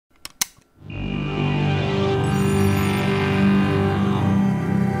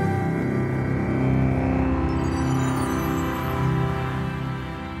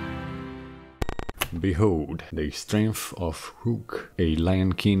behold the strength of Hook, a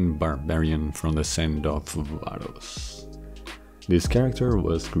Lion King barbarian from the sand of Varos. This character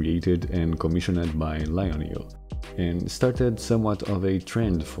was created and commissioned by Lionel, and started somewhat of a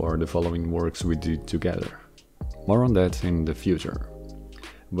trend for the following works we did together. More on that in the future.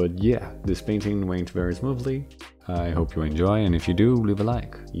 But yeah, this painting went very smoothly. I hope you enjoy, and if you do, leave a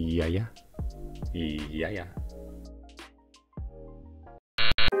like. Yeah.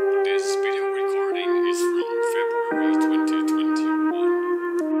 This video recording is from February 2021.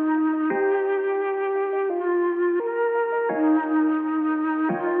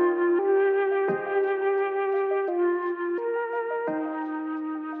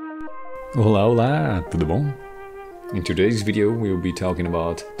 Olá, tudo bom? In today's video we'll be talking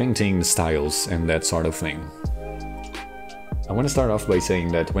about painting styles and that sort of thing. I want to start off by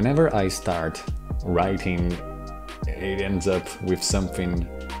saying that whenever I start writing, it ends up with something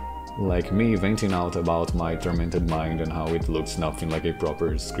like me venting out about my tormented mind and how it looks nothing like a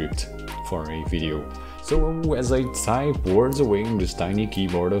proper script for a video. So as I type words away in this tiny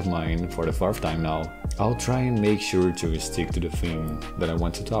keyboard of mine for the 4th time now, I'll try and make sure to stick to the thing that I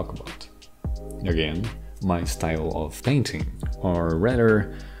want to talk about. Again, my style of painting, or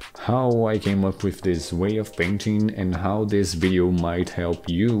rather, how I came up with this way of painting and how this video might help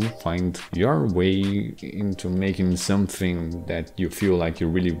you find your way into making something that you feel like you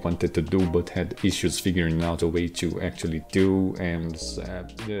really wanted to do but had issues figuring out a way to actually do. And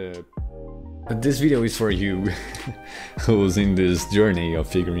this video is for you who's in this journey of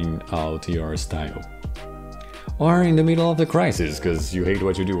figuring out your style. Or in the middle of the crisis because you hate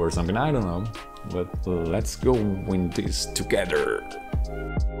what you do or something, I don't know. But let's go win this together.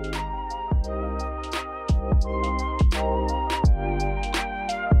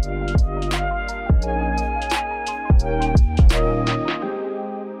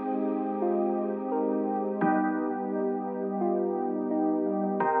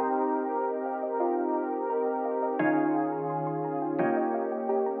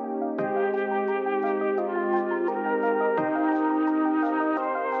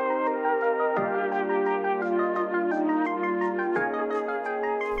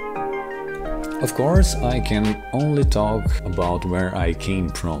 Of course, I can only talk about where I came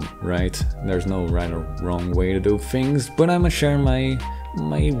from, right? There's no right or wrong way to do things, but I'ma share my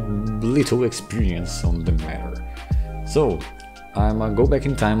little experience on the matter. So, I'ma go back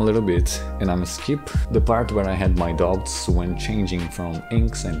in time a little bit, and I'ma skip the part where I had my doubts when changing from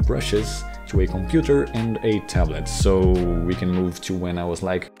inks and brushes to a computer and a tablet, so we can move to when I was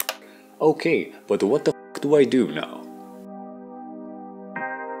like, okay, but what the f do I do now?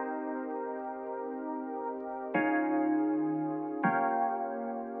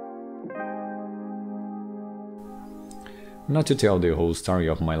 Not to tell the whole story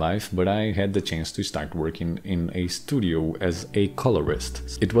of my life, but I had the chance to start working in a studio as a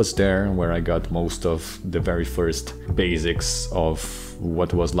colorist. It was there where I got most of the very first basics of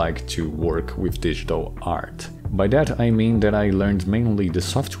what it was like to work with digital art. By that I mean that I learned mainly the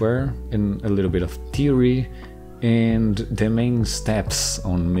software and a little bit of theory and the main steps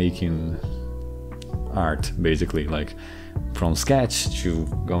on making art, basically, like from sketch to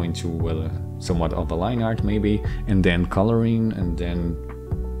going to somewhat of a line art maybe, and then coloring, and then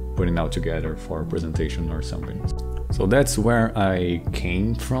putting out together for a presentation or something. So that's where I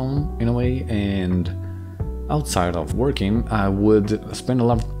came from in a way, and outside of working I would spend a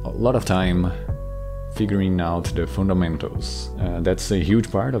lot of time figuring out the fundamentals. That's a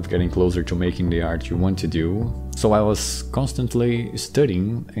huge part of getting closer to making the art you want to do. So I was constantly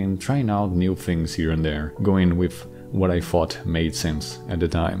studying and trying out new things here and there, going with what I thought made sense at the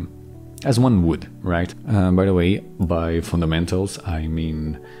time. As one would, right? By the way, by fundamentals, I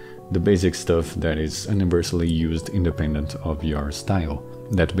mean the basic stuff that is universally used independent of your style.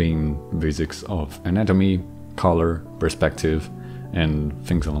 That being basics of anatomy, color, perspective, and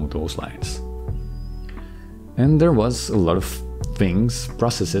things along those lines. And there was a lot of things,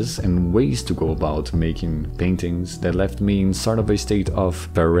 processes, and ways to go about making paintings that left me in sort of a state of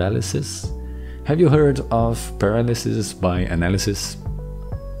paralysis. Have you heard of paralysis by analysis?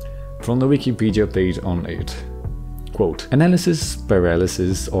 From the Wikipedia page on it. Quote, analysis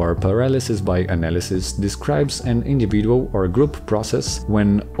paralysis or paralysis by analysis describes an individual or group process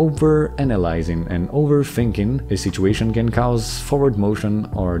when over-analyzing and overthinking a situation can cause forward motion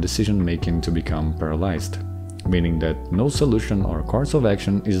or decision-making to become paralyzed, meaning that no solution or course of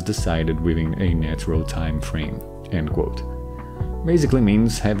action is decided within a natural time frame. End quote. Basically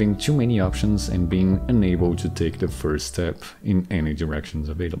means having too many options and being unable to take the first step in any directions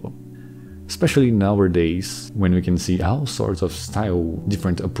available. Especially nowadays, when we can see all sorts of style,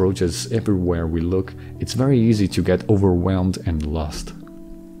 different approaches everywhere we look, it's very easy to get overwhelmed and lost.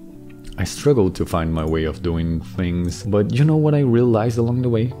 I struggled to find my way of doing things, but you know what I realized along the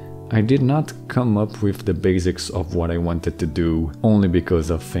way? I did not come up with the basics of what I wanted to do only because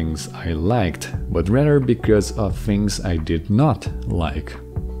of things I liked, but rather because of things I did not like.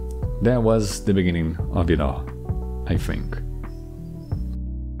 That was the beginning of it all, I think.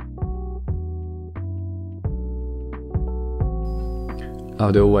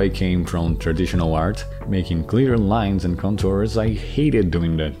 Although I came from traditional art, making clear lines and contours, I hated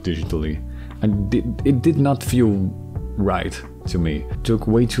doing that digitally. It did not feel right to me. It took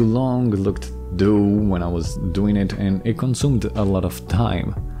way too long, it looked dull when I was doing it, and it consumed a lot of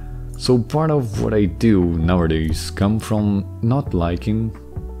time. So part of what I do nowadays come from not liking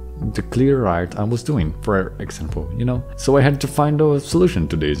the clear art I was doing, for example, you know? So I had to find a solution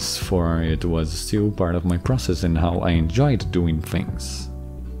to this, for it was still part of my process and how I enjoyed doing things.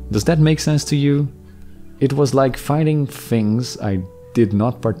 Does that make sense to you? It was like finding things I did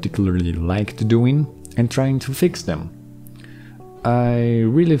not particularly like doing and trying to fix them. I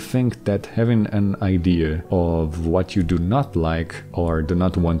really think that having an idea of what you do not like or do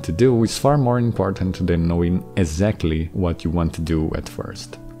not want to do is far more important than knowing exactly what you want to do at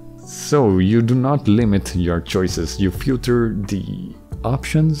first. So you do not limit your choices, you filter the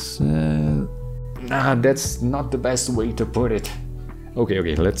options? Nah, that's not the best way to put it. Okay,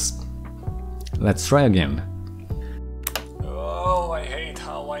 let's try again. Oh, I hate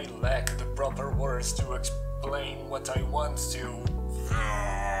how I lack the proper words to explain what I want to.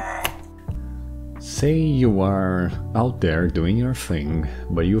 Say you are out there doing your thing,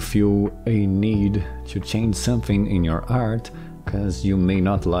 but you feel a need to change something in your art because you may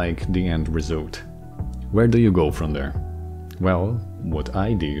not like the end result. Where do you go from there? Well, what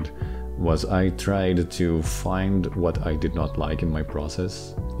I did was I tried to find what I did not like in my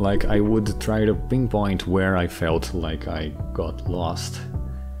process. Like I would try to pinpoint where I felt like I got lost,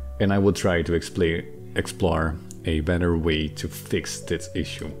 and I would try to explore a better way to fix this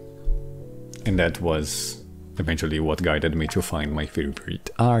issue. And that was eventually what guided me to find my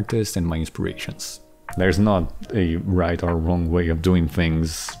favorite artists and my inspirations. There's not a right or wrong way of doing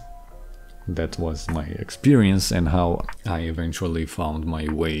things. That was my experience and how I eventually found my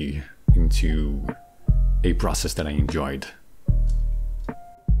way into a process that I enjoyed.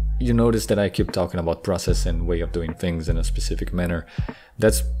 You notice that I keep talking about process and way of doing things in a specific manner.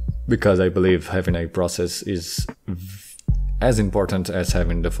 That's because I believe having a process is as important as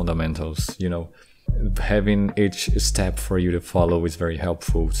having the fundamentals, you know. Having each step for you to follow is very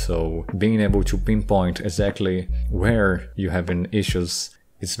helpful, so being able to pinpoint exactly where you have issues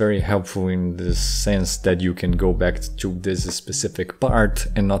is very helpful in the sense that you can go back to this specific part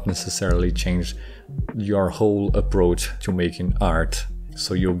and not necessarily change your whole approach to making art.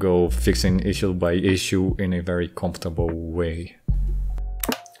 So you'll go fixing issue by issue in a very comfortable way.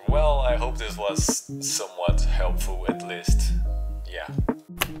 Well, I hope this was somewhat helpful at least. Yeah.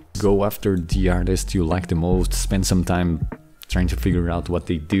 Go after the artist you like the most, spend some time trying to figure out what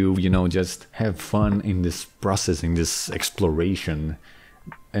they do, you know, just have fun in this process, in this exploration.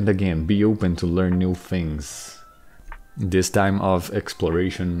 And again, be open to learn new things. This time of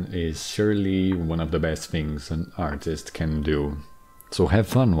exploration is surely one of the best things an artist can do. So have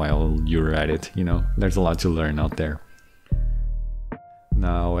fun while you're at it, you know, there's a lot to learn out there.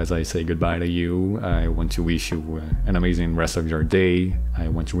 Now, as I say goodbye to you, I want to wish you an amazing rest of your day. I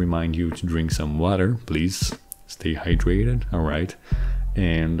want to remind you to drink some water, please. Stay hydrated, alright?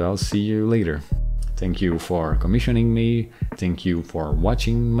 And I'll see you later. Thank you for commissioning me. Thank you for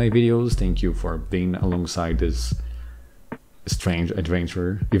watching my videos. Thank you for being alongside this strange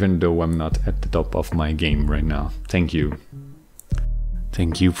adventure, even though I'm not at the top of my game right now. Thank you.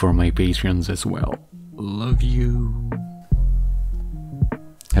 Thank you for my patrons as well. Love you.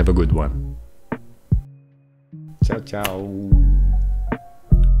 Have a good one. Ciao, ciao.